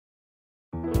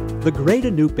The Greater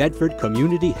New Bedford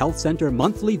Community Health Center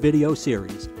monthly video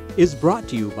series is brought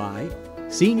to you by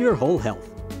Senior Whole Health,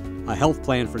 a health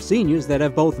plan for seniors that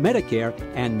have both Medicare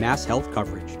and Mass Health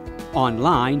coverage.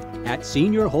 Online at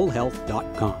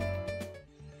seniorwholehealth.com.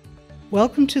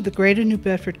 Welcome to the Greater New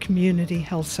Bedford Community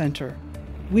Health Center.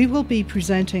 We will be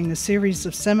presenting a series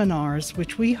of seminars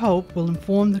which we hope will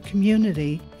inform the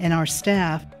community and our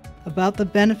staff about the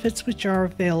benefits which are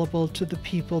available to the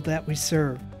people that we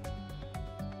serve.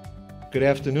 Good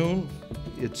afternoon.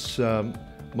 It's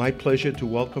my pleasure to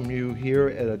welcome you here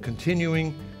at a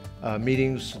continuing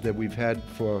meetings that we've had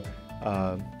for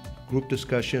group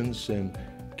discussions and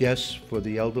guests for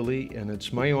the elderly, and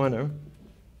it's my honor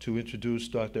to introduce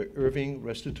Dr. Irving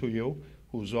Restituyo,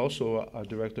 who's also our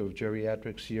Director of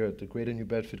Geriatrics here at the Greater New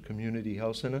Bedford Community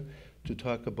Health Center, to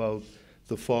talk about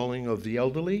the falling of the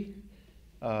elderly.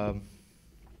 Dr.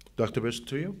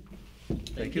 Restituyo.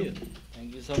 Thank you.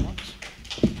 Thank you so much.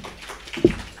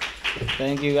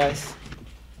 Thank you, guys.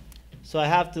 So I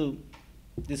have to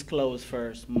disclose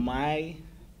first, the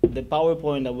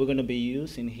PowerPoint that we're going to be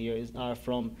using here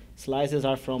slices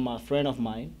are from a friend of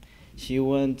mine. She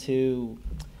went to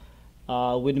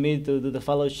with me to do the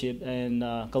fellowship in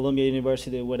Columbia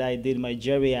University, where I did my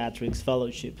geriatrics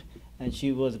fellowship, and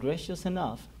she was gracious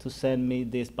enough to send me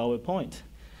this PowerPoint.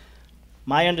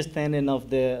 My understanding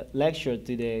of the lecture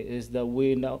today is that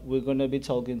we're going to be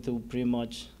talking to pretty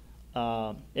much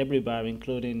everybody,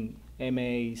 including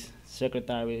MAs,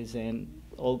 secretaries, and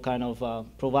all kind of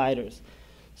providers.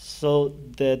 So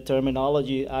the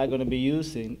terminology I'm going to be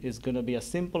using is going to be as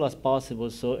simple as possible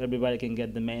so everybody can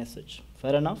get the message.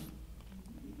 Fair enough?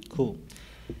 Cool.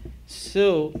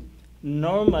 So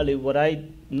normally what I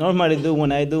normally do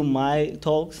when I do my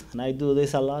talks, and I do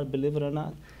this a lot, believe it or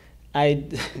not,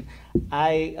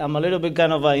 I am a little bit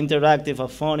kind of interactive,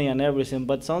 funny and everything,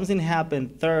 but something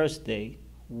happened Thursday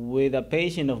with a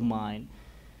patient of mine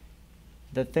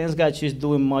that thanks God she's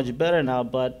doing much better now,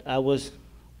 but I was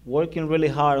working really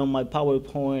hard on my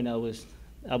PowerPoint. I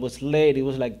was late. It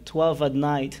was like 12 at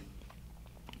night,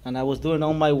 and I was doing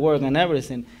all my work and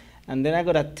everything. And then I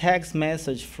got a text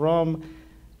message from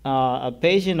a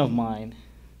patient of mine,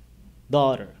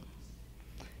 daughter.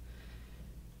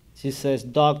 She says,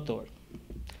 "Doctor,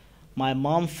 my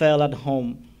mom fell at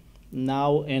home,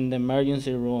 now in the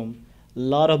emergency room,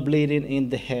 lot of bleeding in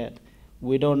the head.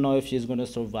 We don't know if she's going to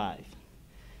survive."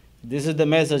 This is the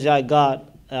message I got.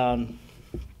 That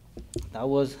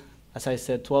was, as I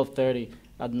said, 12:30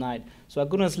 at night. So I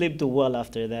couldn't sleep too well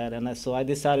after that, and so I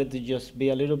decided to just be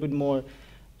a little bit more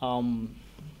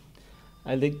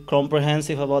I think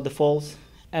comprehensive about the falls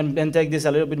and take this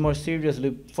a little bit more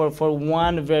seriously for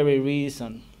one very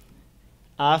reason.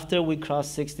 After we cross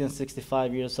 60 and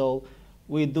 65 years old,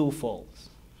 we do falls.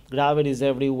 Gravity is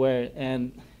everywhere,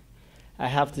 and I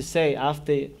have to say,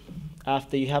 after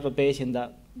you have a patient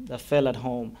that fell at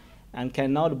home and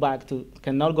cannot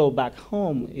go back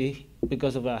home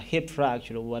because of a hip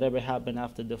fracture or whatever happened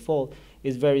after the fall,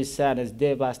 it's very sad. It's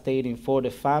devastating for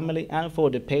the family and for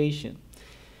the patient.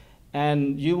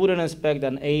 And you wouldn't expect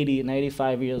an 80 and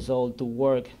 85 years old to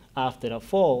work after a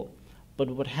fall, but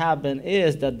what happened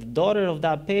is that the daughter of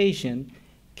that patient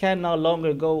can no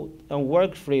longer go and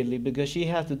work freely because she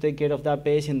has to take care of that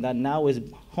patient that now is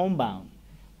homebound,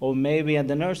 or maybe at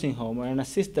the nursing home or in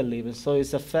assisted living. So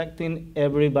it's affecting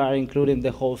everybody, including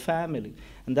the whole family.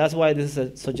 And that's why this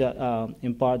is such an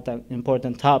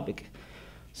important topic.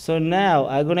 So now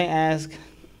I'm going to ask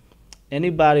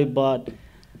anybody but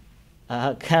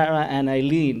Kara and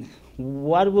Eileen,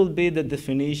 what will be the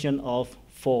definition of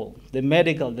fall, the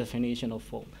medical definition of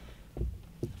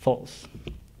falls?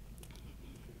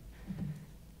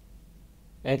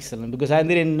 Excellent, because I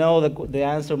didn't know the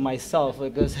answer myself,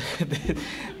 because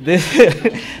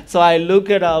so I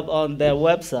looked it up on their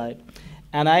website,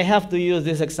 and I have to use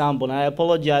this example, and I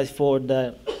apologize for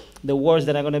the words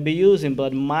that I'm going to be using,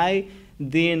 but my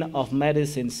dean of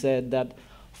medicine said that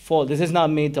fall, this is not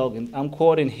me talking, I'm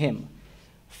quoting him,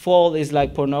 fall is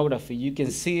like pornography. You can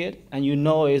see it, and you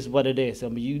know it's what it is. I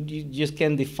mean, you just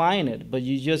can't define it, but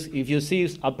if you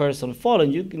see a person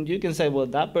falling, you can say, well,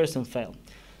 that person fell.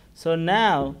 So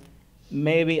now,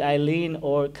 maybe Eileen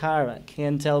or Kara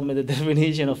can tell me the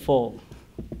definition of fall.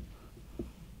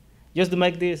 Just to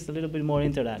make this a little bit more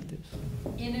interactive.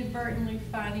 Inadvertently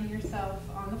finding yourself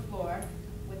on the floor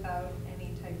without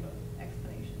any type of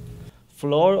explanation.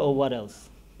 Floor or what else?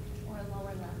 Or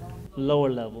lower level. Lower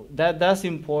level. That's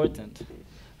important.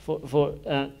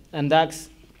 And that's,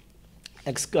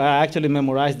 I actually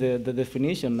memorized the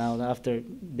definition now after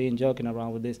being joking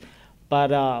around with this.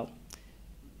 But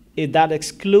that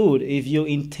exclude if you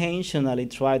intentionally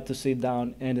try to sit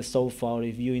down in the sofa, or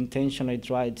if you intentionally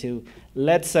try to,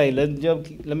 let's say, let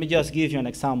me just give you an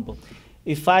example.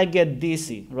 If I get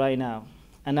dizzy right now,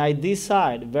 and I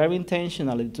decide very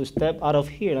intentionally to step out of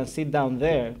here and sit down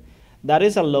there, that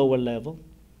is a lower level.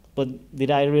 But did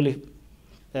I really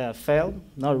fail?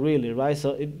 Not really, right?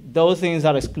 So those things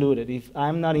are excluded. If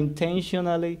I'm not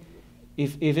intentionally,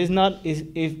 if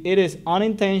it is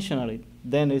unintentionally,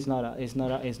 then it's not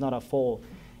a fall,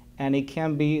 and it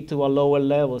can be to a lower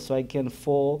level. So I can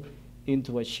fall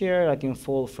into a chair, I can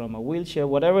fall from a wheelchair,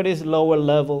 whatever it is, lower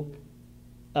level,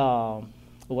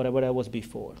 whatever that was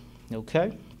before.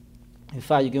 Okay. In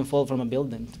fact, you can fall from a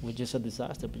building, which is a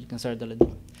disaster, but you can certainly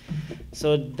do.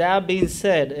 So that being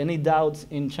said, any doubts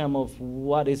in terms of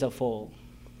what is a fall?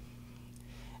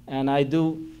 And I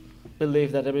do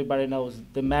believe that everybody knows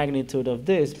the magnitude of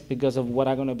this because of what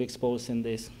I'm going to be exposed in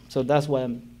this. So that's why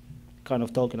I'm kind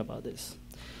of talking about this.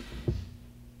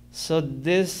 So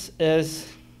this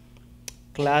is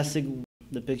classic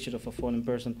depiction of a falling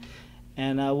person.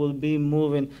 And I will be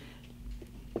moving.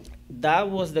 That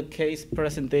was the case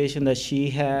presentation that she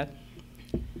had.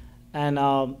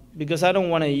 And because I don't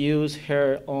want to use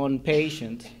her own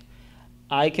patient,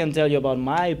 I can tell you about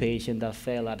my patient that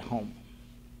fell at home.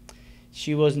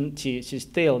 She's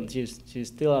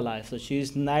still alive. So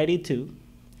she's 92.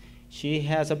 She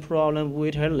has a problem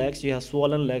with her legs. She has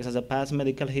swollen legs, has a past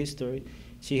medical history.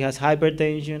 She has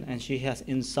hypertension, and she has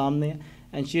insomnia,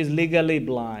 and she's legally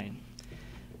blind.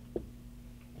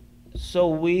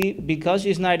 So because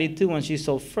she's 92 and she's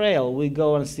so frail, we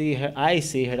go and see her. I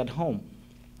see her at home.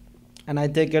 And I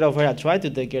take care of her. I try to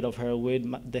take care of her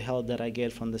with the help that I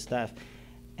get from the staff.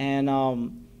 And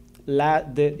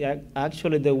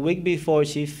actually, the week before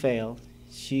she fell,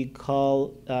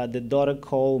 the daughter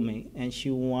called me, and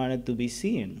she wanted to be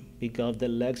seen because the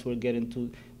legs were they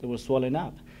were swelling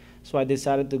up. So I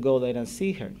decided to go there and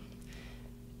see her.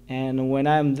 And when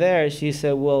I'm there, she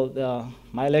said, well,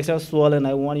 my legs are swollen.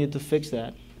 I want you to fix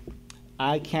that.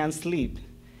 I can't sleep.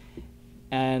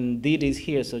 And Dee is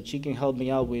here, so she can help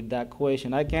me out with that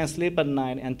question. I can't sleep at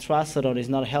night, and trazodone is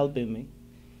not helping me.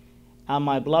 And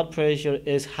my blood pressure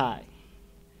is high.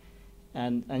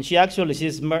 And she's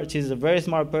a very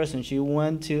smart person. She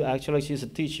went to, actually, she's a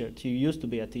teacher. She used to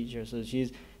be a teacher, so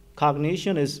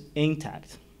cognition is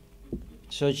intact.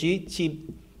 So she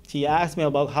asked me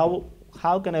about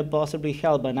how can I possibly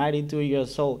help a 92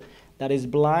 years old that is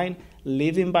blind,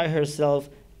 living by herself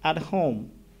at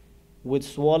home with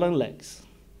swollen legs.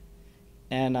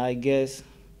 And I guess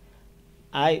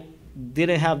I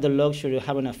didn't have the luxury of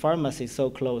having a pharmacy so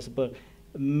close, but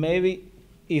maybe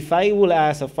if I will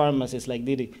ask a pharmacist like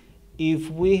Didi,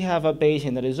 if we have a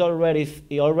patient that is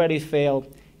already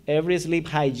failed every sleep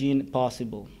hygiene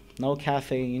possible, no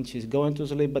caffeine, she's going to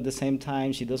sleep at the same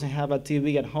time, she doesn't have a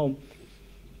TV at home,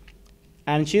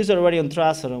 and she's already on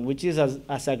trazodone, which is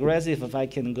as aggressive as I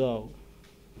can go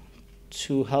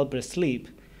to help her sleep,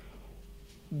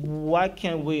 what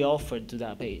can we offer to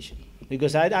that patient?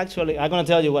 Because I'm going to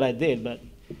tell you what I did, but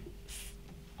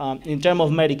in terms of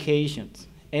medications,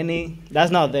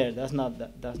 that's not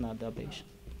that patient.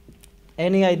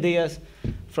 Any ideas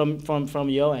from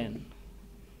your end?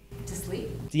 To sleep?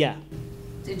 Yeah.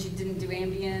 Didn't do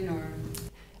Ambien or?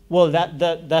 Well,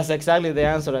 that's exactly the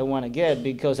answer I want to get,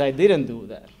 because I didn't do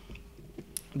that.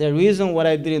 The reason why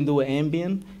I didn't do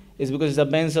Ambien is because it's a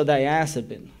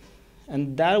benzodiazepine,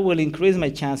 and that will increase my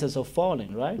chances of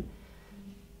falling, right?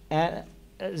 And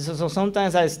so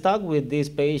sometimes I stuck with this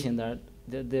patient that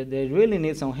they really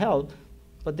need some help,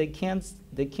 but they can't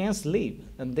sleep,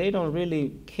 and they don't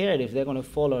really care if they're going to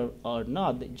fall or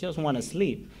not. They just want to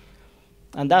sleep,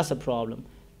 and that's a problem.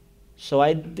 So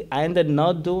I ended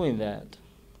not doing that.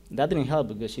 That didn't help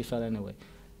because she fell anyway.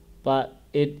 But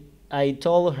I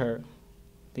told her,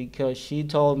 because she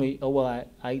told me, oh, well,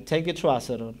 I take a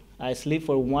trazodone, I sleep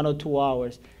for 1 or 2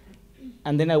 hours,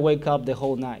 and then I wake up the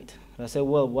whole night. I said,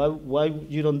 well, why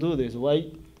you don't do this?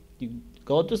 Why you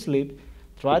go to sleep,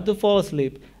 try to fall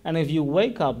asleep, and if you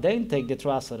wake up, then take the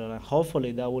trazodone, and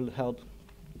hopefully that will help.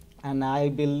 And I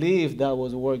believe that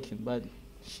was working, but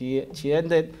she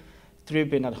ended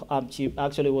tripping. She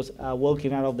actually was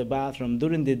walking out of the bathroom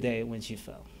during the day when she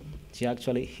fell. She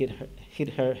actually hit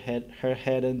her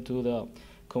head into the.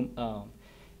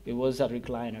 It was a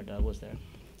recliner that was there,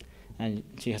 and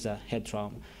she has a head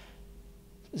trauma.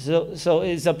 So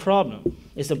it's a problem.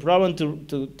 It's a problem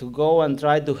to go and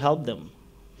try to help them,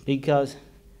 because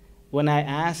when I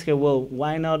asked her, well,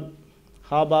 why not?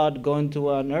 How about going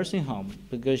to a nursing home?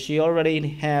 Because she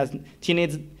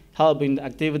needs help in the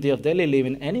activity of daily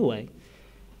living anyway.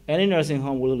 Any nursing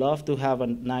home would love to have a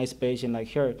nice patient like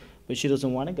her, but she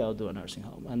doesn't want to go to a nursing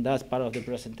home, and that's part of the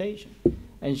presentation.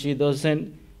 And she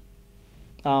doesn't,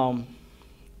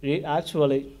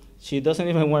 actually, she doesn't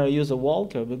even want to use a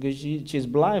walker because she's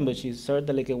blind, but she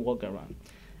certainly can walk around.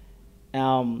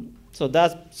 So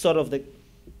that's sort of the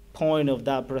point of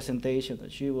that presentation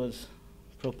that she was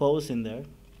proposing there.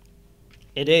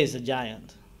 It is a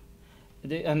giant.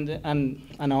 And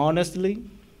honestly,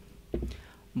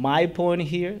 my point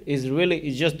here is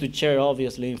just to share,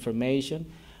 obviously, information.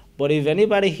 But if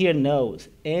anybody here knows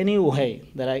any way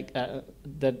that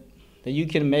that you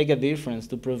can make a difference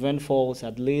to prevent falls,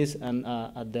 at least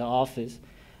at the office,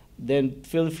 then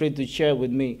feel free to share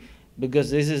with me,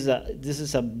 because this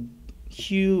is a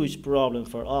huge problem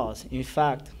for us. In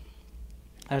fact,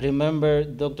 I remember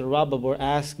Dr. Rababor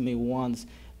asked me once,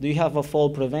 "Do you have a fall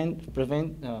prevention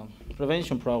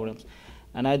programs?"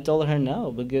 And I told her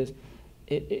no, because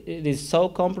it is so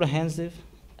comprehensive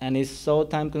and it's so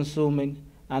time-consuming,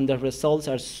 and the results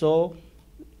are so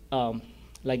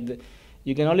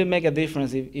you can only make a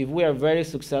difference if we are very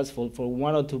successful for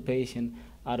 1 or 2 patients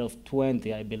out of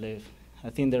 20, I believe. I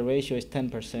think the ratio is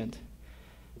 10%.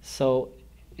 So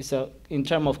in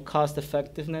terms of cost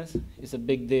effectiveness, it's a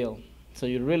big deal. So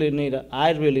I really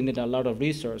need a lot of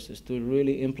resources to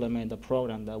really implement a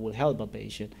program that will help a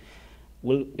patient.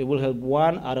 It will help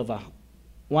 1 out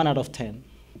of 10.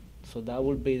 So that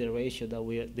will be the ratio that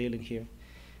we are dealing here.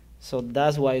 So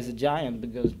that's why it's a giant,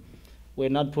 because we're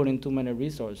not putting too many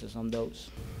resources on those.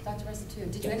 Dr.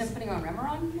 Restituto, did you end up putting on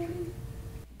Remeron, maybe?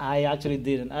 I actually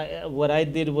didn't. What I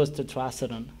did was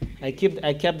testosterone.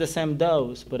 I kept the same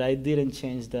dose, but I didn't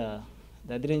change the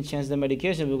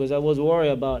medication because I was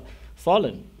worried about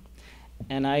falling.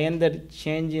 And I ended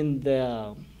changing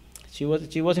she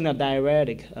was in a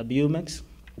diuretic, a Bumex.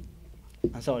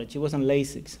 I'm sorry, she was on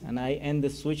Lasix, and I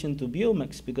ended switching to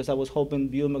Bumex because I was hoping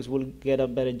Bumex would get a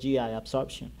better GI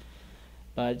absorption.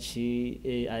 But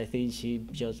I think she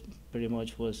just pretty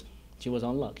much was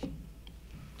unlucky.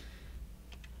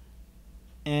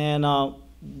 And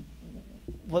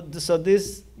so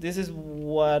this is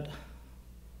what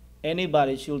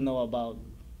anybody should know about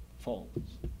falls.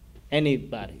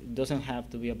 Anybody. It doesn't have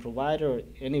to be a provider or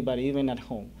anybody, even at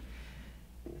home.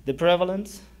 The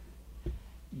prevalence,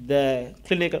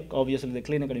 obviously the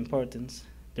clinical importance,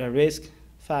 the risk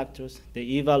factors,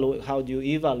 how do you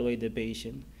evaluate the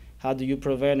patient, how do you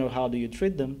prevent or how do you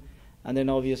treat them, and then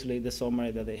obviously the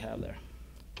summary that they have there.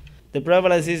 The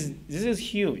prevalence this is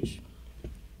huge.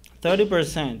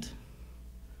 30%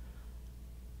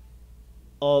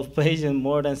 of patients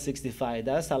more than 65,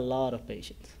 that's a lot of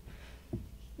patients.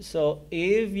 So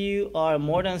if you are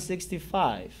more than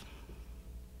 65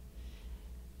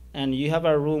 and you have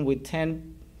a room with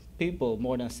 10 people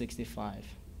more than 65,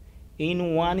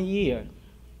 in 1 year,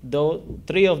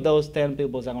 3 of those 10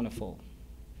 people are going to fall.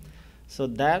 So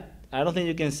that, I don't think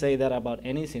you can say that about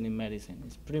anything in medicine.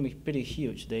 It's pretty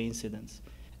huge, the incidence.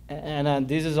 And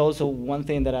this is also one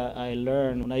thing that I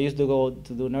learned when I used to go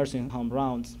to do nursing home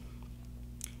rounds.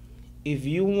 If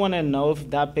you want to know if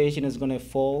that patient is going to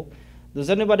fall, does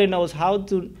anybody knows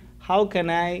how can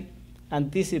I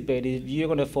anticipate if you're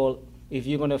going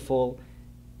to fall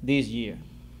this year?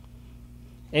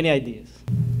 Any ideas?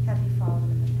 Have you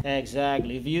fallen?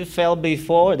 Exactly. If you fell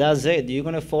before, that's it. You're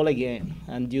going to fall again,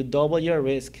 and you double your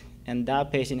risk. And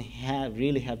that patient we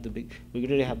really have to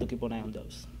keep an eye on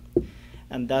those.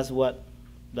 And that's what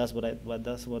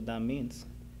that means.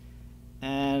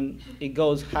 And it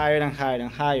goes higher and higher and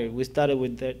higher. We started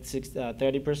with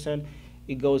 30%.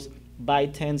 It goes by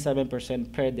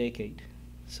 7% per decade.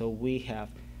 So we have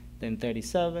then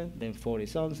 37, then 40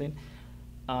 something.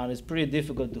 And it's pretty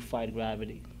difficult to fight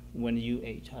gravity when you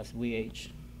age, as we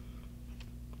age.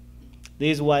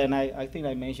 This is why, and I think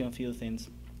I mentioned a few things.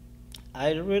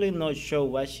 I'm really not sure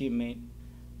what she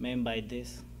meant by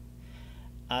this.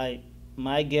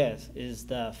 My guess is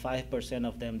that 5%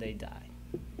 of them, they die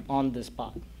on the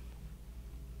spot.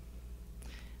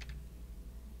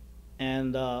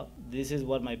 And this is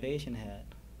what my patient had.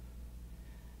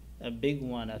 A big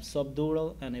one, a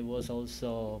subdural, and it was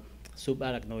also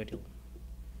subarachnoidal.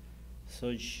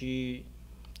 So she's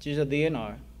a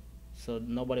DNR, so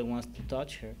nobody wants to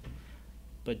touch her,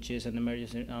 but she's in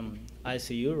emergency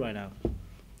ICU right now.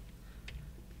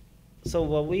 So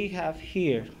what we have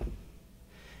here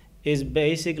is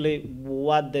basically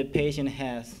what the patient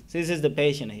has. This is the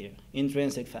patient here,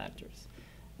 intrinsic factors.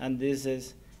 And this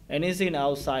is anything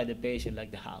outside the patient,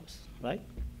 like the house, right?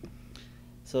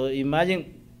 So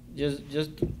imagine, just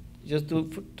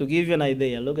to give you an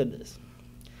idea, look at this.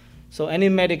 So any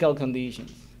medical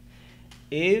conditions,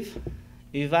 if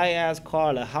if I ask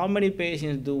Carla, how many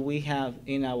patients do we have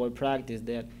in our practice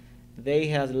that they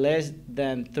have less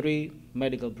than 3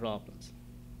 medical problems?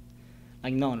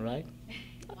 Like none, right?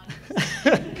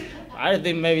 I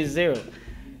think maybe 0.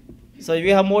 So if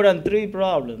you have more than 3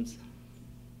 problems,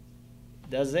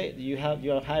 that's it.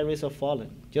 You're at high risk of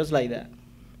falling, just like that.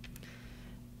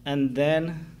 And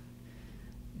then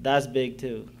that's big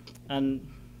too. And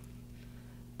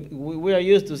we are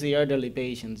used to see elderly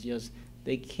patients, just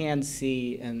they can't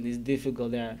see and it's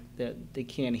difficult that they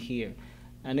can't hear.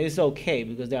 And it's okay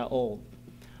because they're old.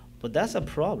 But that's a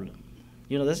problem.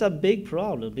 You know, that's a big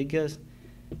problem because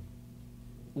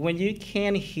when you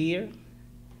can't hear,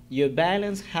 your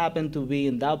balance happens to be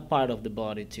in that part of the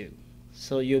body too.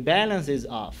 So your balance is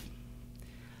off.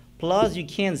 Plus you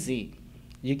can't see.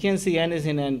 You can't see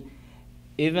anything, and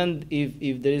even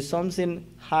if there is something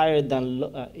higher than,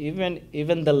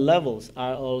 even the levels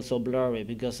are also blurry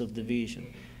because of the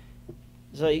vision.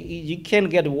 So you can't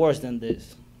get worse than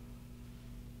this.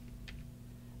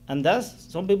 And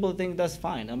some people think that's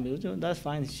fine. I mean, that's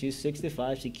fine. She's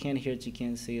 65, she can't hear, she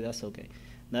can't see, that's okay.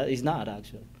 That is not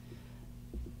actually.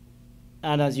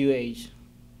 And as you age,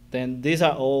 then these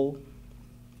are all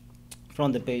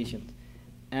from the patient.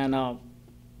 And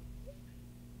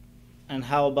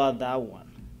how about that one?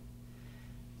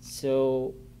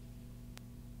 So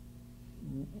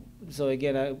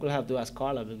again, I will have to ask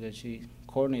Carla because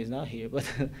Courtney is not here. But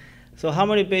so how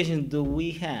many patients do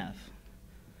we have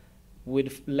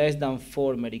with less than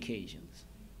 4 medications?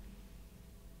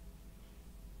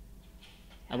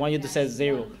 I want you to say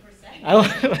 0. I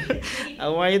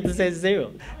want you to say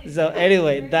 0. So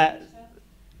anyway, that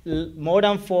more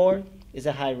than 4 is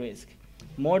a high risk.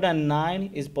 More than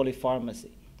 9 is polypharmacy.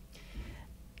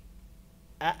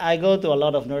 I go to a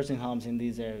lot of nursing homes in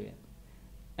this area,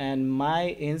 and my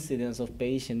incidence of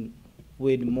patients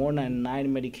with more than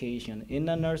 9 medication in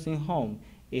a nursing home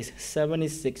is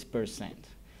 76%.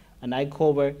 And I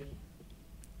cover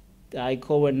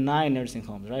 9 nursing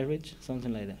homes, right, Rich?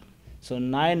 Something like that. So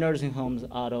 9 nursing homes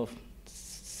out of,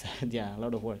 yeah, a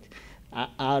lot of work.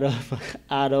 Out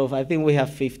of, I think we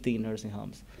have 15 nursing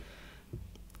homes.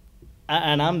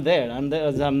 And I'm there. I'm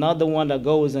not the one that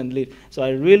goes and leaves. So I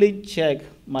really check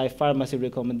my pharmacy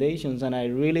recommendations, and I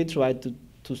really try to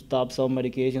stop some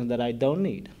medications that I don't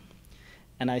need.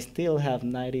 And I still have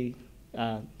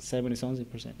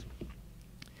 70-something%.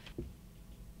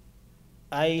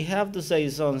 I have to say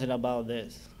something about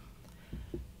this.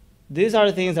 These are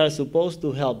things that are supposed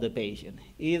to help the patient.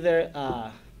 Either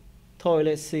a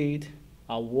toilet seat,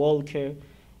 a walker,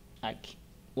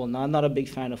 well, I'm not a big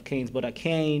fan of canes, but a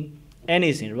cane,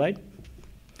 anything, right?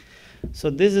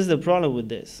 So this is the problem with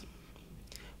this.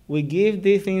 We give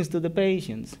these things to the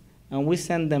patients, and we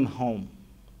send them home.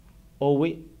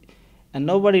 And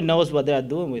nobody knows what they are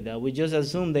doing with that. We just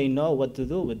assume they know what to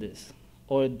do with this.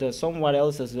 Or someone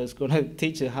else is going to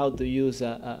teach them how to use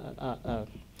a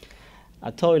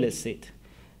toilet seat.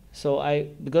 So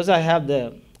because I have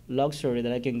the luxury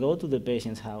that I can go to the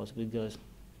patient's house, because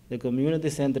the community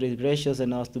center is gracious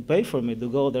enough to pay for me to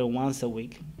go there once a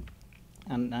week.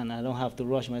 And I don't have to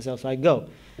rush myself, so I go.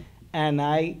 And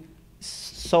I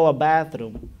saw a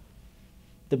bathroom.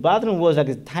 The bathroom was like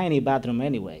a tiny bathroom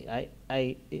anyway.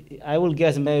 I will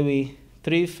guess maybe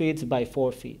 3 feet by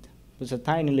 4 feet. It was a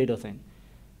tiny little thing.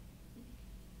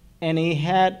 And it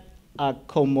had a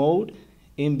commode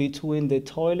in between the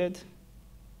toilet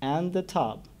and the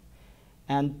tub,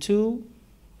 and 2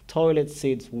 toilet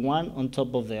seats, one on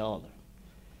top of the other.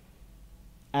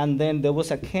 And then there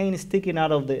was a cane sticking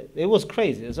out of it was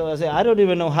crazy. So I said, I don't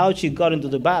even know how she got into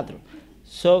the bathroom.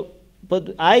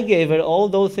 But I gave her all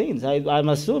those things. I'm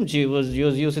assuming she was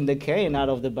using the cane out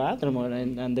of the bathroom,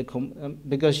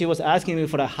 because she was asking me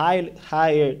for a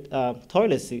higher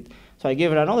toilet seat. So I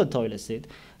gave her another toilet seat,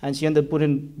 and she ended up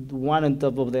putting one on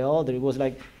top of the other. It was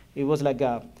like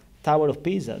a Tower of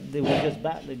Pisa. It was just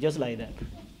bad, just like that.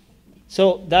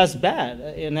 So that's bad,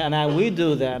 and we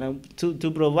do that. And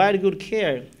to provide good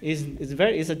care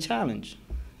is a challenge.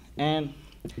 And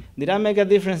did I make a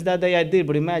difference that day? I did,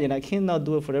 but imagine I cannot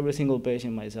do it for every single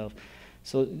patient myself.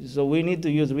 So we need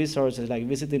to use resources like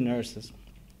visiting nurses,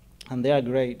 and they are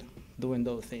great doing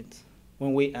those things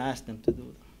when we ask them to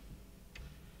do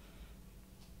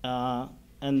them.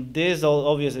 And this,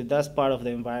 obviously, that's part of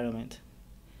the environment.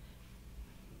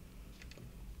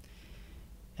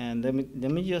 And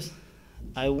let me just,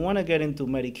 I want to get into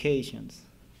medications.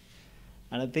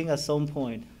 And I think at some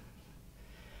point,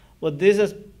 well, this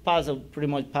is pretty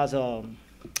much past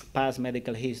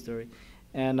medical history.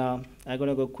 And I'm going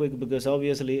to go quick because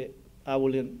obviously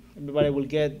everybody will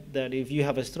get that if you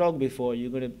have a stroke before,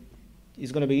 you're going to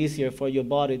it's going to be easier for your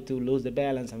body to lose the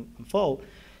balance and fall.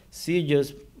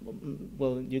 Seizures,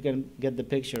 well, you can get the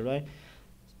picture, right?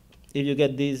 If you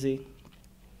get dizzy,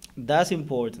 that's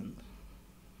important.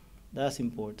 That's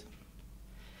important.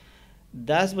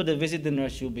 That's what the visiting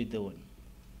nurse should be doing.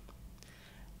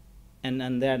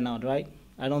 And they're not, right?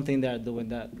 I don't think they're doing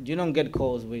that. You don't get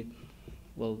calls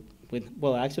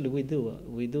well, actually we do.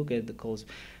 We do get the calls.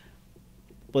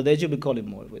 But they should be calling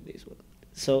more with this one.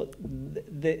 So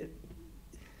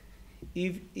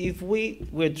if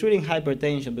we're treating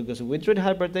hypertension, because if we treat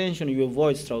hypertension, you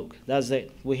avoid stroke. That's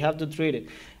it. We have to treat it.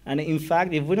 And in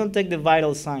fact, if we don't take the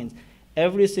vital signs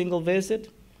every single visit,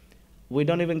 we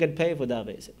don't even get paid for that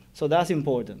visit. So that's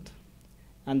important.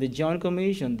 And the Joint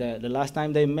Commission, the last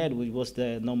time they met, which was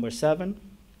the number 7,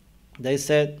 they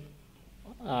said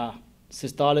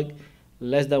systolic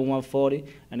less than 140,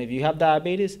 and if you have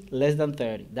diabetes, less than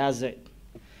 30. That's it.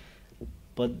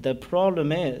 But the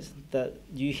problem is that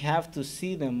you have to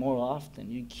see them more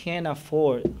often. You can't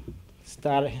afford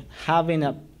start having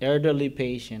an elderly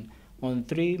patient on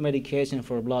 3 medications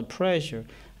for blood pressure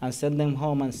and send them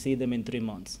home and see them in 3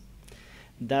 months.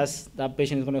 That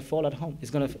patient is going to fall at home.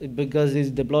 It's going to, because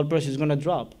the blood pressure is going to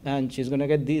drop, and she's going to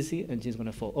get dizzy, and she's going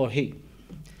to fall, or he.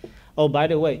 Oh, by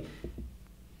the way,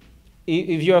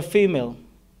 if you're a female,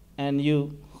 and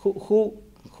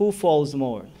who falls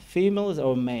more, females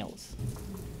or males?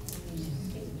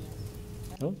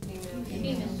 Oh?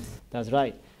 Females. That's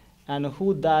right. And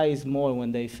who dies more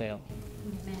when they fail?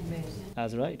 Men.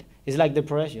 That's right. It's like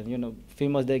depression. You know,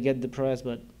 females, they get depressed,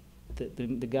 but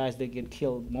the guys, they get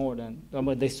killed more than,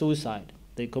 they suicide.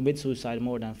 They commit suicide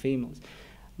more than females.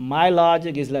 My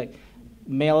logic is like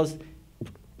males,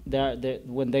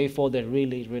 when they fall, they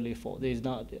really, really fall. There's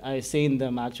not, I've seen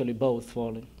them actually both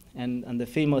falling. And the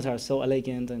females are so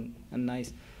elegant and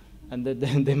nice. And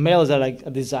the males are like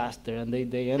a disaster, and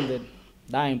they ended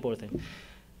dying, poor thing.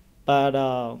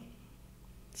 But,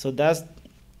 so that's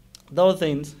those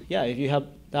things, yeah, if you have,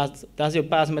 that's your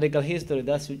past medical history,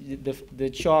 that's the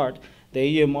chart,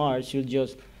 the EMR should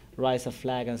just raise a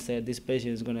flag and say this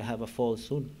patient is going to have a fall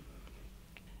soon.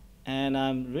 And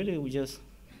I'm really just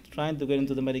trying to get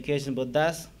into the medication, but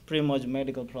that's pretty much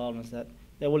medical problems that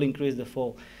will increase the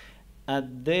fall.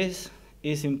 And this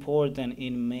is important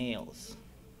in males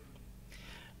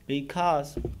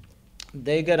because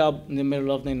they get up in the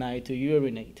middle of the night to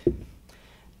urinate.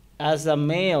 As a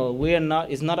male,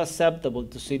 it's not acceptable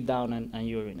to sit down and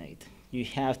urinate. You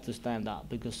have to stand up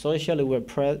because socially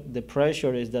the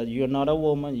pressure is that you're not a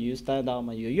woman, you stand up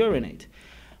and you urinate.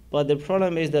 But the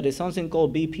problem is that it's something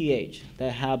called BPH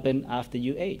that happens after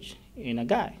you age in a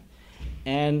guy.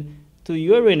 And to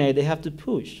urinate, they have to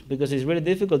push because it's really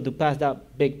difficult to pass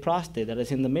that big prostate that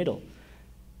is in the middle.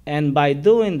 And by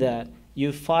doing that,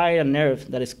 you fire a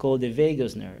nerve that is called the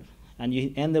vagus nerve, and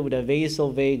you end up with a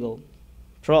vasovagal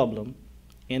problem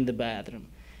in the bathroom.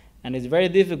 And it's very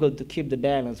difficult to keep the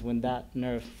balance when that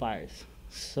nerve fires.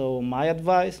 So my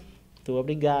advice to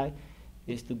every guy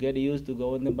is to get used to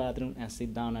go in the bathroom and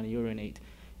sit down and urinate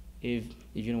if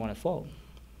you don't want to fall,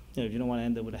 if you don't want to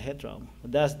end up with a head trauma.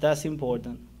 But that's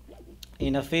important.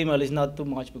 In a female, it's not too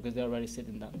much because they're already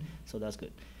sitting down, so that's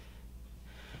good.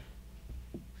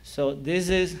 So this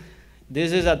is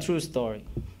a true story.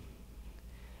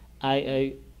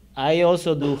 I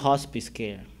also do hospice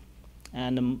care,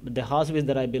 and the hospice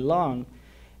that I belong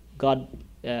got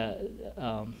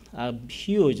a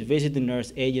huge visiting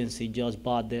nurse agency just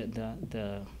bought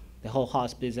the whole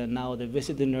hospice, and now the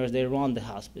visiting nurse, they run the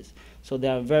hospice. So they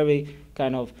are very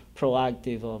kind of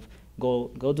proactive of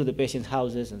go to the patient's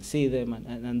houses and see them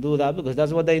and do that because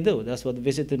that's what they do. That's what the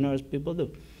visiting nurse people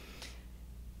do.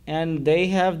 And they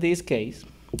have this case,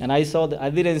 and I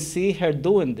didn't see her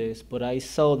doing this, but I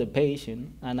saw the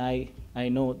patient, and I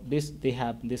know this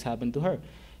happened to her.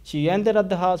 She ended at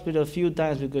the hospital a few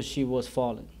times because she was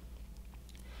falling.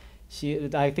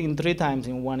 I think 3 times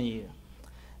in 1 year.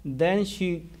 Then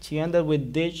she ended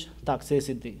with ditch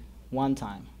toxicity 1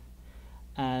 time.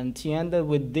 And she ended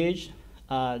with ditch,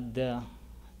 the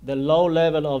low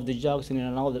level of digoxin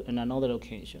in another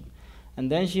occasion. And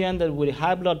then she ended with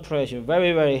high blood pressure,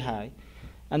 very, very high.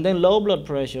 And then low blood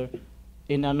pressure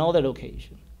in another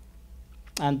occasion.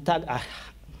 And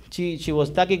she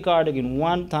was tachycardic in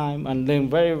 1 time, and then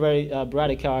very, very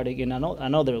bradycardic in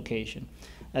another occasion.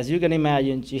 As you can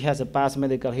imagine, she has a past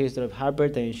medical history of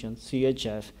hypertension,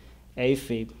 CHF,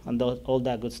 AFib, and all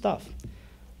that good stuff.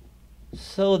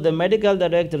 So the medical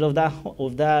director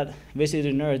of that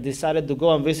visiting nurse decided to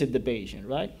go and visit the patient,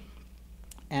 right?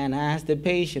 And asked the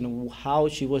patient how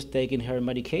she was taking her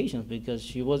medications because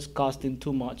she was costing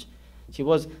too much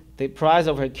The price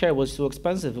of her care was too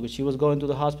expensive because she was going to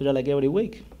the hospital like every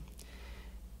week.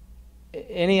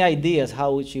 Any ideas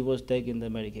how she was taking the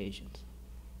medications,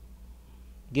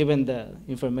 given the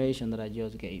information that I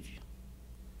just gave you?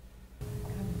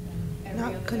 Every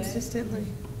other Not day? consistently.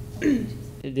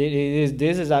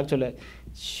 This is actually,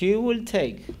 she will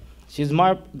take, she's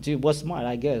smart, she was smart,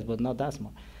 I guess, but not that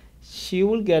smart. She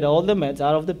will get all the meds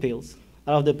out of the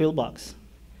pill box,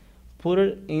 put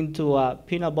it into a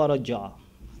peanut butter jar,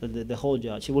 the whole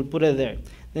jar. She will put it there.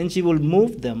 Then she will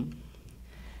move them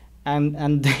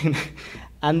and then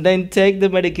and then take the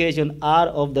medication out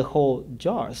of the whole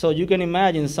jar. So you can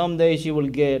imagine some days she will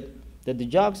get the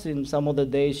digoxin, some other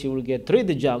days she will get 3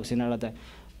 digoxin at a time.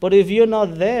 But if you're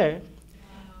not there,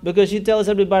 because she tells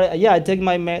everybody, yeah, I take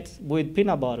my meds with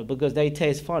peanut butter because they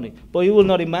taste funny. But you will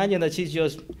not imagine that she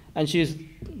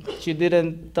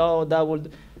didn't thought that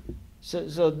would.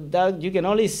 So that you can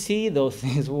only see those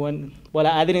things when. Well,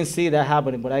 I didn't see that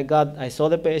happening, but I saw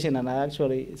the patient and I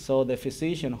actually saw the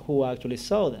physician who actually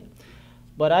saw that.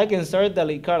 But I can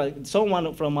certainly, Carla,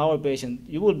 someone from our patient,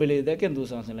 you would believe they can do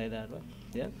something like that, right?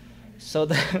 Yeah. So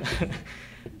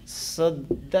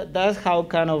that's how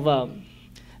kind of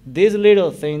these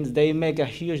little things, they make a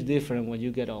huge difference when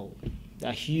you get old,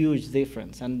 a huge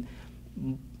difference. And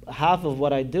half of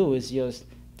what I do is just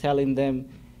telling them,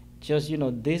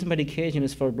 this medication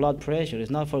is for blood pressure. It's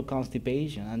not for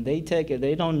constipation. And they take it,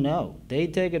 they don't know. They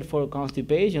take it for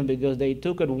constipation because they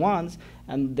took it once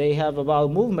and they have a bowel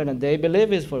movement and they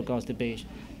believe it's for constipation.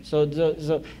 So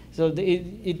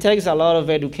it takes a lot of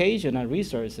education and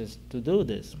resources to do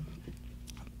this.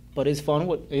 But it's fun,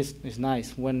 it's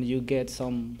nice when you get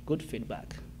some good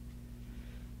feedback.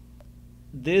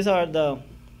 These are the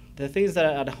things that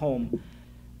are at home.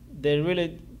 They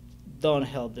really don't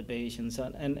help the patients.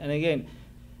 And again,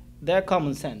 they're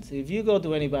common sense. If you go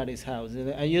to anybody's house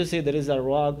and you see there is a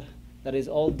rug that is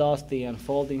all dusty and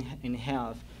folding in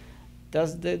half, they're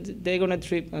going to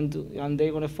trip and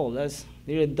they're going to fall.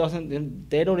 They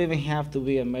don't even have to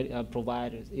be a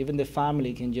provider. Even the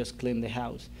family can just clean the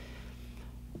house.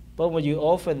 But when you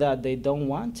offer that, they don't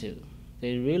want to.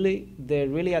 They're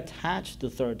really attached to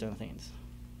certain things,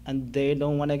 and they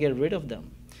don't want to get rid of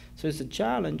them. So it's a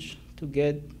challenge to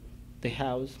get the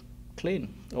house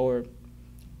clean or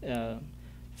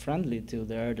friendly to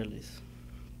the elderly.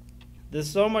 The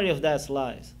summary of that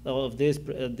slide, of this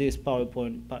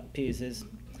PowerPoint piece, is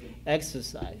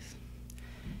exercise.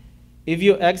 If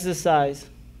you exercise,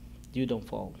 you don't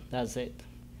fall. That's it.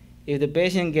 If the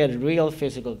patient gets real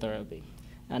physical therapy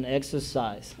and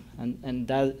exercise, and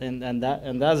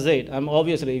that's it.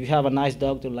 Obviously, if you have a nice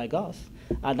doctor like us,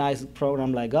 a nice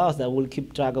program like us that will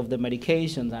keep track of the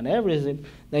medications and everything,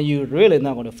 then you're really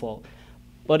not going to fall.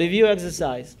 But if you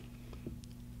exercise,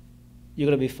 you're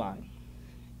going to be fine.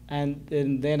 And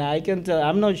then I can tell,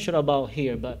 I'm not sure about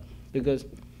here, but because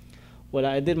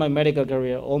I did my medical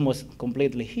career almost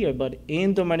completely here, but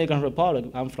in the Dominican Republic,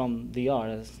 I'm from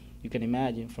DR, as you can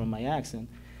imagine from my accent,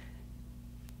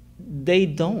 they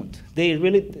don't.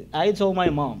 I told my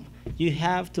mom, you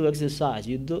have to exercise.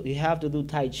 You have to do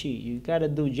Tai Chi. You got to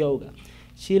do yoga.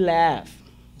 She laughed.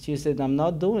 She said, I'm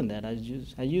not doing that.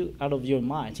 Are you out of your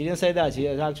mind? She didn't say that.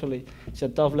 She's a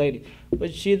tough lady.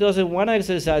 But she doesn't want to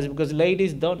exercise because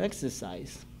ladies don't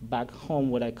exercise back home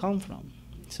where I come from.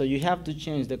 So you have to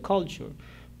change the culture,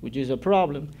 which is a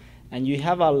problem. And you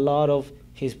have a lot of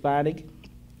Hispanic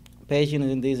patients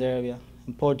in this area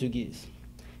and Portuguese.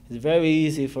 It's very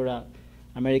easy for an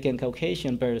American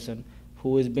Caucasian person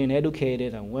who has been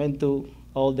educated and went through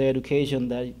all the education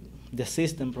that the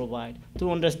system provides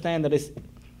to understand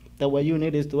that what you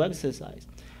need is to exercise.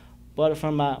 But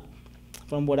from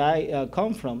what I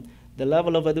come from, the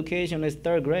level of education is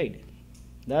 3rd grade.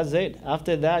 That's it.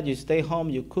 After that, you stay home,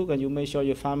 you cook, and you make sure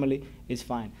your family is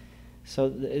fine.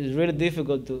 So it's really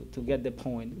difficult to get the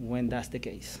point when that's the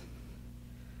case.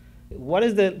 What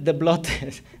is the blood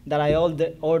test that I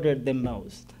ordered the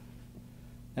most?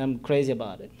 I'm crazy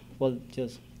about it. Well,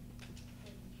 just...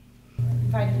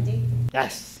 Vitamin D?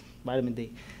 Yes, vitamin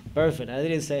D. Perfect. I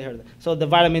didn't say her. So the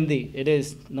vitamin D, it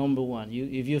is number 1.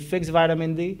 If you fix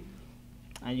vitamin D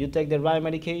and you take the right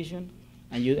medication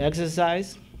and you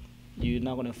exercise, you're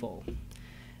not going to fall.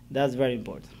 That's very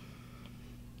important.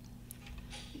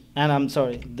 And I'm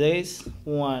sorry, this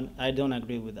one, I don't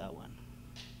agree with that one.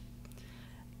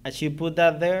 As you put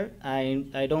that there,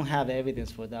 I don't have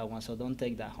evidence for that one, so don't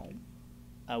take that home.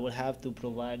 I will have to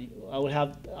provide you,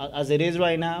 as it is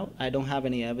right now, I don't have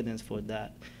any evidence for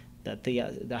that the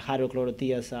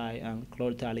hydrochlorothiazide and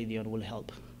chlorothalidone will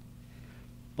help.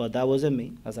 But that wasn't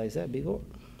me, as I said before.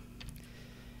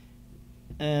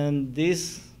 And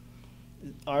this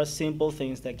are simple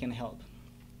things that can help.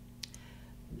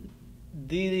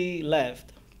 Didi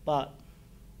left, but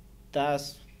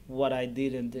that's what I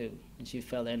didn't do, and she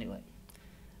fell anyway.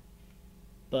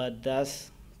 But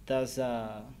that's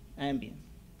ambient,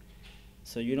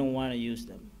 so you don't want to use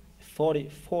them.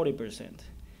 40%,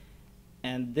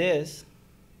 and this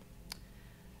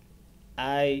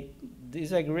I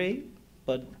disagree,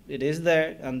 but it is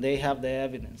there, and they have the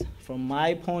evidence. From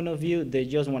my point of view, they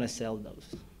just want to sell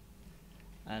those,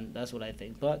 and that's what I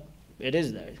think. But it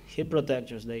is there. Hip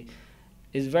protectors,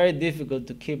 it's very difficult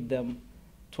to keep them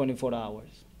 24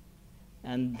 hours.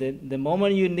 And the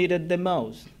moment you need it the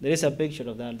most, there is a picture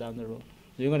of that down the road.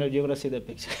 You're gonna see the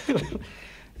picture.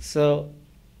 So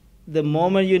the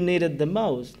moment you need it the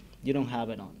most, you don't have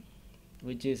it on,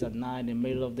 which is at night, in the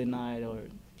middle of the night, or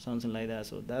something like that.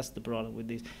 So that's the problem with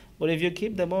this. But if you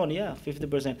keep them on, yeah,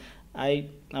 50%.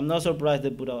 I'm not surprised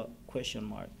they put a question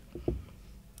mark.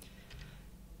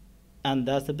 And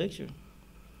that's the picture.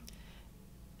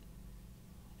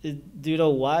 Do you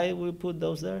know why we put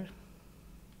those there?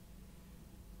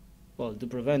 Well, to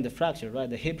prevent the fracture, right?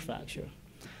 The hip fracture.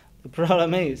 The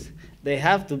problem is they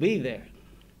have to be there,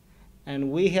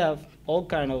 and we have all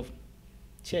kind of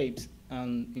shapes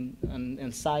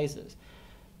and sizes.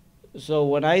 So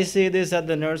when I see this at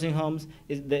the nursing homes,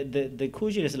 the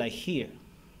cushion is like here.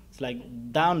 It's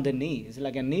like down the knee. It's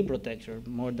like a knee protector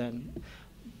more than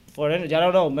for any. I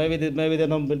don't know. Maybe they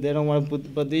don't want to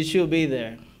put, but it should be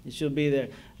there. It should be there.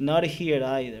 Not here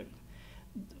either.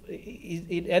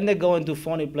 It ended going to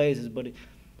funny places, but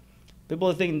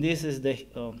people think this is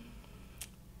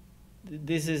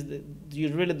you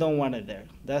really don't want it there.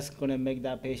 That's going to make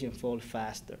that patient fall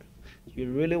faster.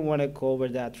 You really want to cover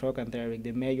that trochanteric,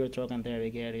 the major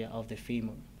trochanteric area of the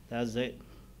femur. That's it.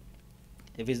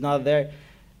 If it's not there,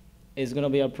 it's going to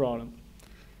be a problem.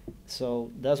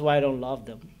 So that's why I don't love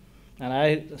them.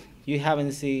 And you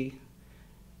haven't seen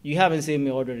me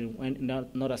ordering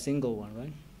not a single one,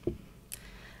 right?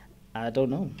 I don't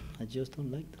know. I just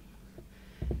don't like them.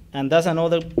 And that's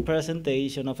another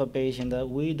presentation of a patient that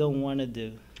we don't want to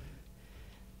do.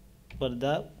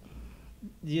 But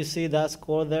you see that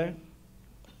score there?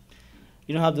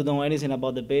 You don't have to know anything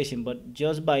about the patient, but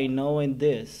just by knowing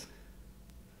this,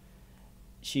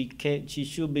 she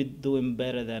should be doing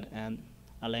better than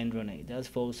alendronate. That's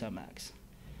Fosamax.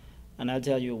 And I'll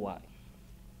tell you why.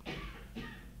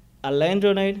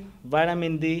 Alendronate,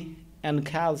 vitamin D, and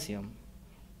calcium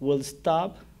will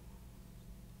stop,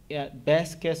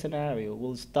 best case scenario,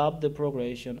 will stop the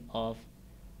progression of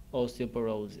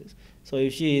osteoporosis. So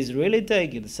if she is really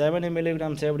taking 70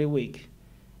 milligrams every week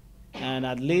and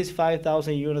at least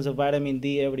 5,000 units of vitamin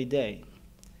D every day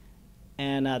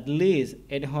and at least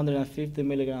 850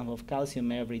 milligrams of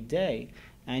calcium every day,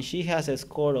 and she has a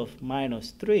score of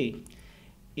 -3,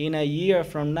 in a year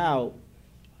from now,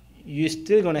 you're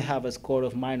still going to have a score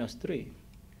of -3.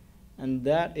 And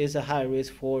that is a high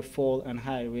risk for fall and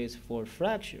high risk for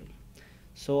fracture.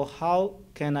 So how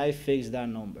can I fix that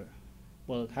number?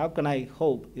 Well, how can I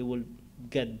hope it will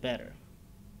get better?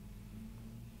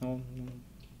 No?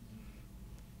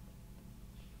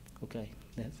 Okay,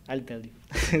 yes, I'll tell you.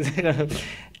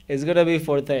 It's gonna be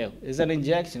Fortin. It's an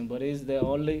injection, but it's the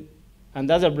only, and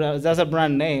that's a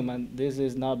brand name, and this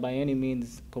is not by any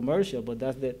means commercial, but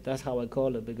that's how I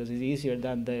call it because it's easier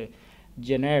than the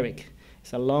generic.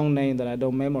 It's a long name that I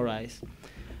don't memorize.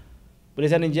 But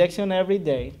it's an injection every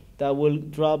day that will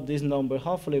drop this number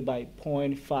hopefully by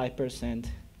 0.5%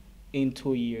 in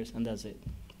 2 years, and that's it.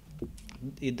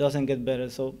 It doesn't get better.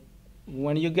 So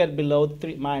when you get below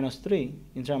 -3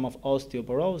 in terms of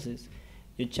osteoporosis,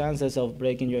 your chances of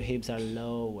breaking your hips are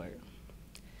lower.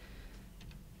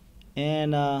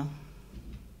 And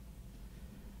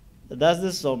that's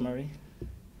the summary.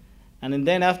 And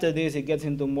then after this, it gets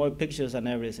into more pictures and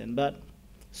everything. But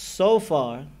so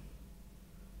far,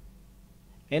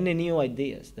 any new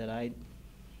ideas that I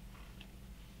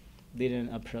didn't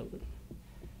approach?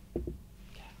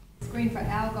 Screen for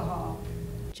alcohol.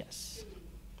 Yes,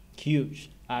 huge.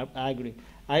 I agree.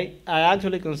 I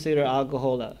actually consider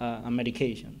alcohol a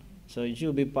medication, so it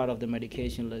should be part of the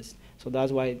medication list. So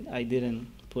that's why I didn't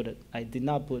put it. I did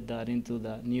not put that into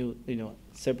the new,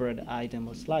 separate item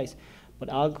or slice. But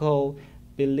alcohol,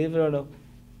 believe it or not,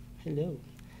 hello.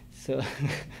 So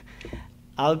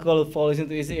alcohol falls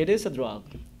into it is a drug,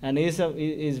 and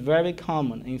it's very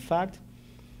common. In fact,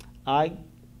 I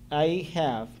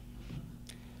have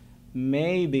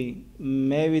maybe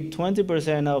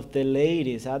 20% of the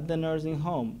ladies at the nursing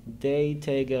home, they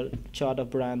take a shot of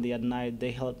brandy at night.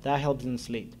 That helps them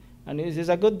sleep, and it's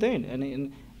a good thing,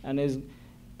 and it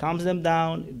calms them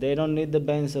down. They don't need the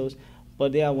benzos.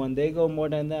 But yeah, when they go more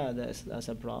than that, that's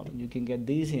a problem. You can get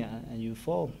dizzy and you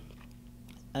fall.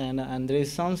 And there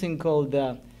is something called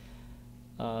the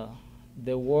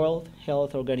World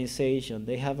Health Organization.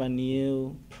 They have a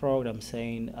new program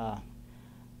saying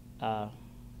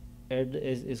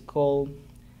it's called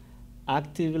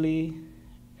actively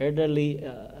elderly.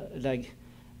 Like,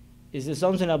 it's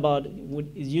something about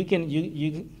you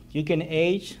can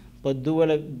age, but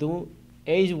do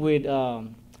age with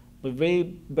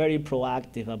very very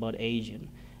proactive about aging,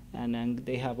 and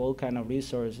they have all kind of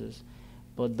resources,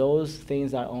 but those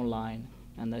things are online,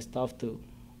 and it's tough to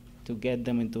get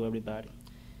them into everybody.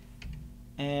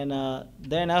 And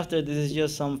then after, this is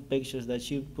just some pictures that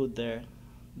she put there.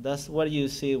 That's what you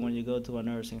see when you go to a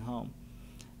nursing home.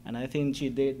 And I think she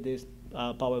did this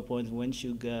PowerPoint when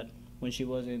she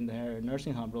was in her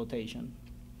nursing home rotation.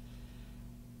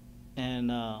 And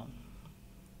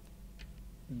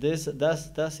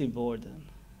that's important.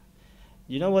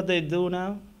 You know what they do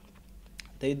now?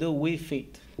 They do Wii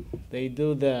Fit. They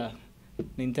do the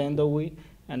Nintendo Wii,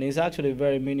 and it's actually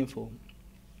very meaningful.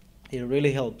 It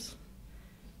really helps.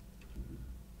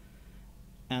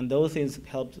 And those things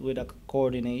help with a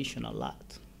coordination a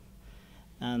lot.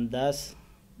 And that's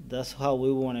how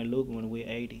we want to look when we're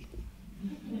 80.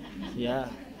 Yeah,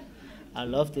 I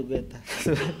love to get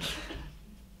that.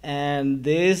 And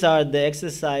these are the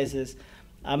exercises.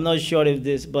 I'm not sure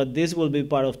if but this will be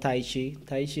part of Tai Chi.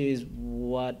 Tai Chi is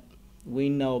what we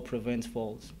know prevents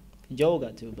falls.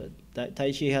 Yoga too, but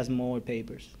Tai Chi has more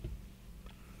papers.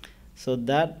 So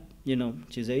that,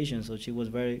 she's Asian, so she was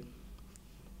very,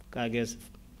 I guess,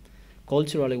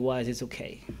 culturally wise, it's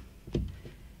okay.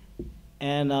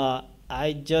 And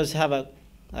I just have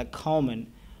a comment.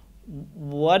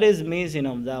 What is missing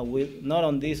on that wheel? Not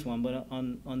on this one, but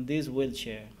on this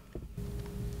wheelchair?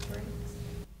 Brakes.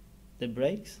 The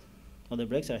brakes? Oh, the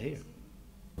brakes are here.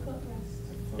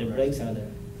 Footrest. The brakes are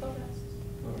there.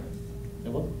 Footrest.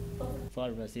 The what? Footrest.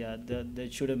 Footrest, yeah, they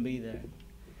shouldn't be there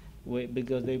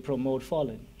because they promote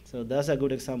falling. So that's a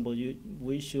good example.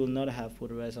 We should not have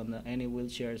footrest on any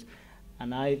wheelchairs.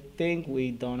 And I think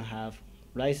we don't have,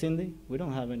 right, Cindy? We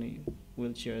don't have any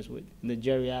wheelchairs in the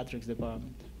geriatrics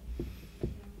department.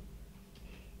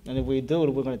 And if we do,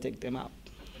 we're going to take them out.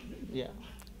 Yeah.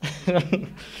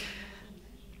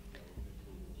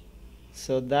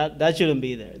 So that shouldn't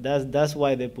be there. That's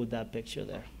why they put that picture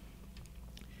there.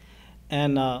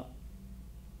 And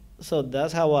so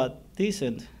that's how a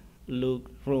decent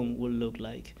room will look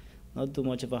like. Not too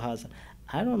much of a hazard.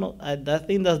 I don't know. I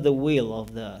think that's the wheel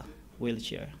of the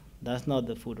wheelchair. That's not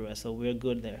the footrest, so we're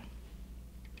good there.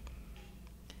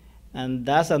 And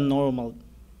that's a normal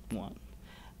one.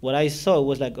 What I saw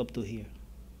was like up to here,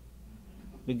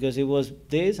 because it was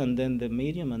this and then the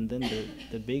medium and then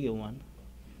the bigger one.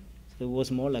 So it was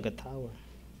more like a tower.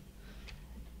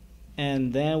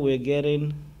 And then we're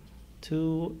getting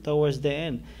towards the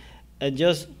end.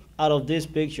 Just out of this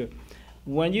picture,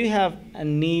 when you have a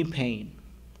knee pain,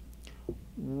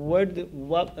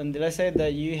 and let's say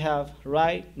that you have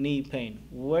right knee pain,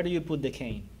 where do you put the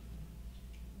cane?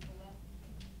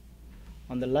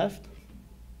 On the left?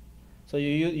 So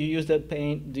you use the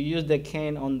pain. Do you use the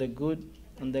cane on the good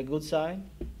side?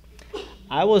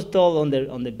 I was told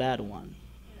on the bad one.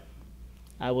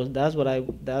 That's what I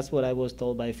was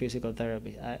told by physical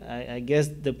therapy. I guess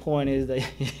the point is that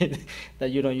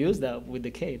that you don't use that with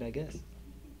the cane, I guess.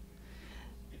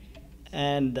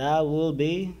 And that will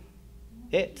be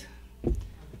it.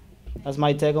 That's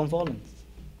my take on falling.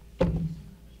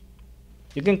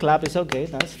 You can clap, it's okay,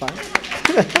 that's fine.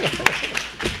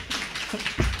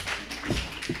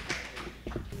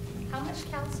 How much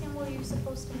calcium were you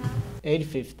supposed to have?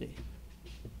 850.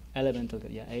 Elemental,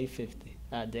 yeah, 850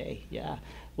 a day, yeah.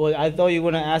 Well, I thought you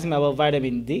were going to ask me about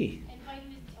vitamin D. And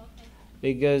vitamin, okay.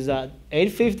 Because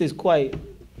 850 is quite,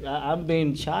 I'm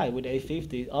being shy with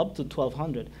 850, up to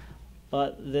 1200.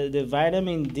 But the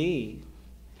vitamin D,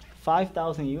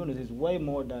 5,000 units is way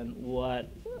more than what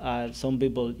some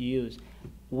people use.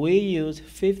 We use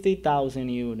 50,000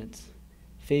 units,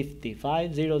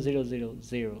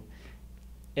 50,000,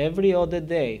 every other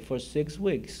day for 6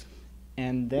 weeks.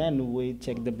 And then we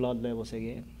check the blood levels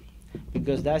again,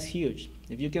 because that's huge.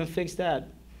 If you can fix that,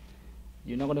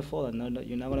 you're not going to fall, and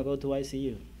you're not going to go to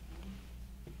ICU.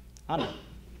 Anna.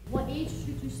 What age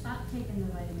should you start taking the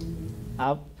vitamin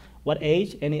D? What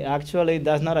age? And actually,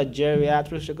 that's not a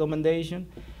geriatric recommendation.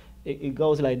 It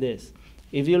goes like this.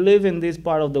 If you live in this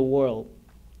part of the world,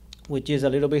 which is a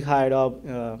little bit higher up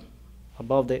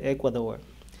above the equator,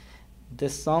 the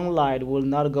sunlight will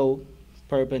not go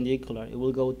perpendicular. It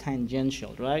will go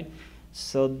tangential, right?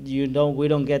 So we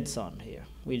don't get sun here.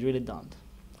 We really don't.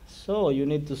 so you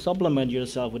need to supplement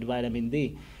yourself with vitamin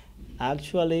D.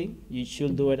 Actually, you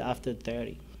should do it after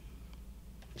 30.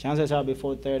 Chances are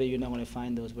before 30, you're not going to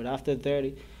find those. But after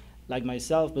 30, like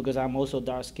myself, because I'm also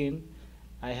dark skinned,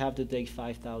 I have to take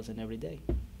 5,000 every day.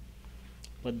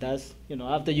 But that's, you know,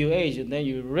 after you age, and then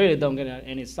you really don't get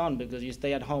any sun because you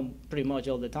stay at home pretty much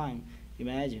all the time.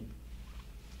 Imagine.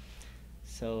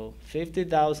 So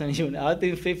 50,000, I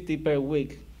think 50 per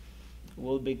week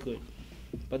will be good.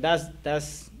 But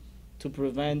that's to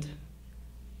prevent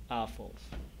falls,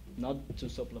 not to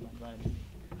supplement, right?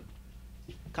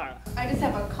 Cara. I just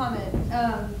have a comment,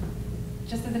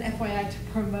 just as an FYI to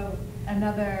promote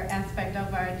another aspect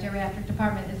of our geriatric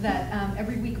department is that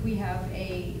every week we have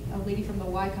a lady from the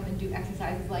Y come and do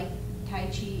exercises like Tai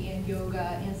Chi and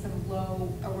yoga and some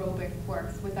low aerobic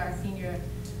works with our senior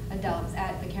adults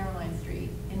at the Caroline Street.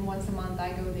 And once a month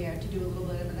I go there to do a little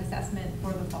bit of an assessment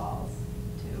for the falls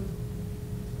too.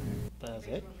 That's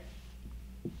it.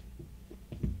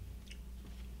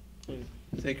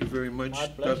 Thank you very much, My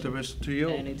pleasure. Dr.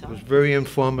 Restitullo. Anytime. It was a very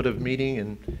informative meeting,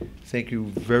 and thank you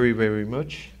very, very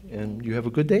much. And you have a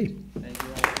good day. Thank you.